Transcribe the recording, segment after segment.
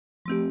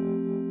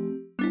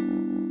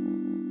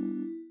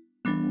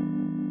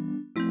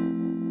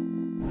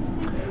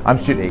I'm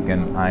Stuart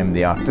Aiken, I'm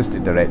the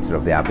Artistic Director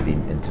of the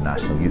Aberdeen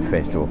International Youth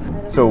Festival.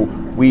 So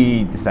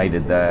we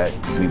decided that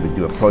we would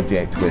do a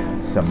project with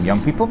some young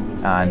people,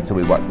 and so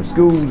we worked with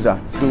schools,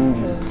 after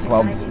schools,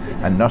 clubs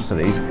and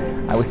nurseries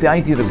with the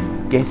idea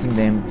of getting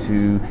them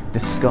to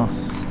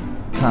discuss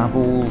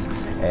travel,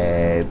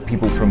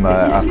 people from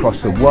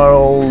across the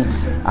world,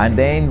 and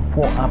then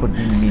what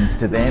Aberdeen means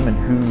to them and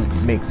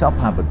who makes up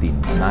Aberdeen.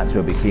 And that's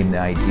where became the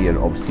idea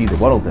of See the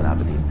World in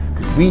Aberdeen,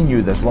 because we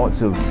knew there's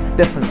lots of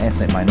different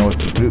ethnic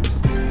minority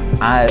groups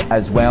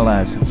as well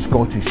as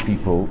Scottish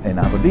people in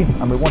Aberdeen,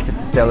 and we wanted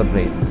to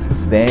celebrate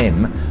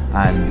them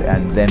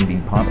and them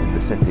being part of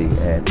the city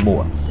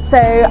more. So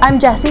I'm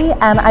Jessie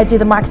and I do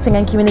the marketing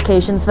and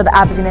communications for the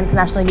Aberdeen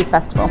International Youth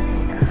Festival.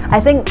 I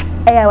think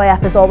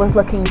Aiyf is always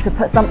looking to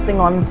put something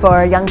on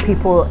for young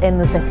people in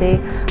the city,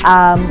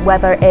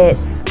 whether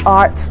it's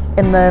art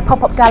in the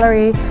pop-up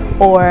gallery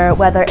or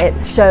whether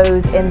it's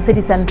shows in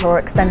city centre or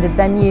extended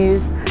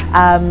venues.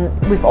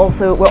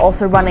 We're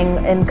also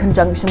running in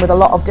conjunction with a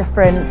lot of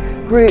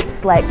different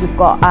groups, like we've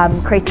got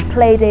creative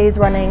play days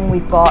running,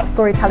 we've got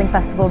storytelling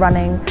festival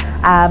running,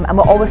 and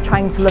we're always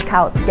trying to look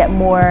out to get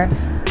more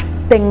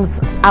things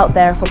out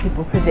there for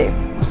people to do.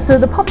 So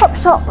the pop-up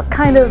shop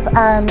kind of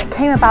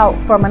came about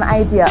from an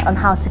idea on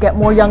how to get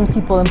more young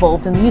people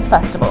involved in the youth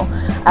festival.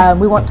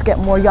 We want to get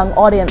more young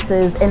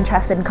audiences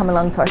interested in coming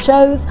along to our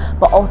shows,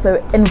 but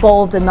also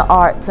involved in the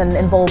arts and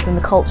involved in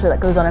the culture that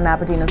goes on in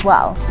Aberdeen as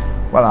well.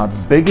 Well, our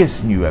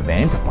biggest new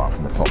event, apart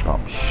from the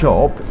pop-up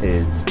shop,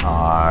 is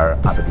our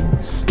Aberdeen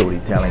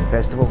Storytelling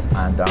Festival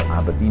and our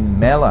Aberdeen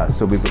Mela.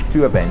 So we've got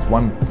two events,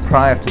 one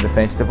prior to the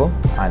festival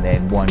and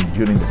then one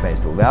during the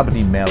festival. The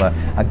Aberdeen Mela,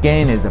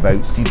 again, is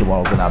about See the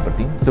World in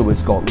Aberdeen. So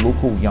it's got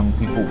local young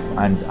people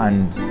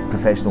and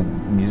professional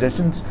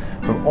musicians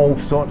from all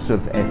sorts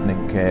of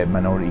ethnic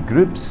minority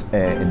groups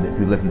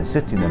who live in the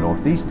city in the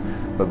northeast.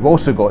 But we've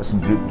also got some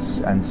groups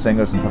and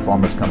singers and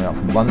performers coming up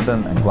from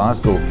London and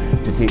Glasgow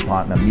to take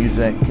part in a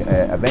music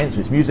events.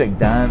 So it's music,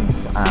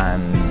 dance,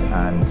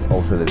 and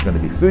also there's going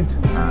to be food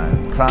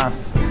and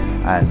crafts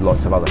and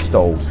lots of other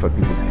stalls for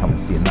people to come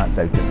and see, and that's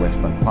out at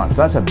Westburn Park. So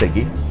that's a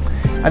biggie.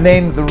 And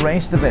then the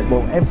rest of it,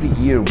 well, every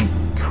year we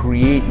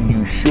create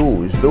new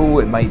shows, though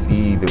it might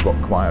be we've got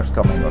choirs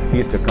coming or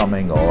theatre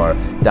coming or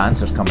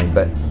dancers coming,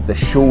 but the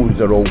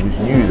shows are always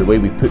new, the way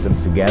we put them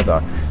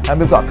together. And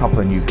we've got a couple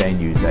of new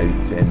venues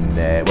out in,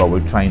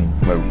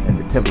 we're in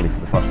the Tivoli for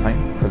the first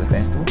time for the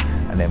festival,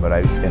 and then we're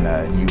out in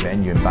a new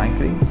venue in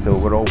Bankery. So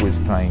we're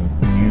always trying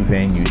new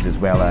venues as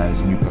well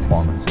as new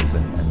performances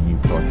and new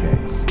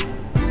projects.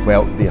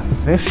 Well, the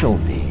official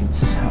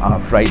dates are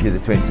Friday the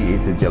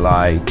 28th of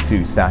July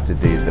to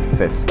Saturday the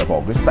 5th of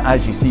August. But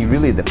as you see,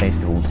 really the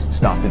festival's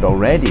started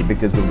already,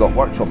 because we've got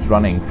workshops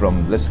running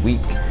from this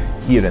week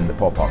here in the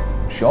pop-up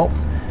shop.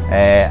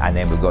 And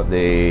then we've got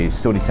the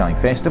Storytelling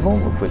Festival,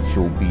 which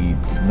will be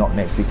not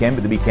next weekend,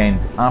 but the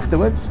weekend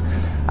afterwards.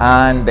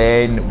 And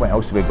then what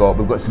else have we got?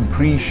 We've got some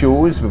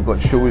pre-shows. We've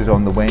got shows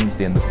on the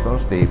Wednesday and the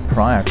Thursday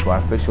prior to our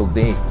official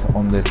date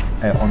on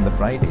the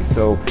Friday.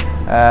 So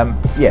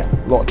yeah,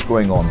 lots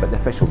going on, but the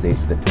official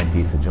date's the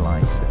 28th of July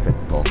to the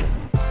 5th of August.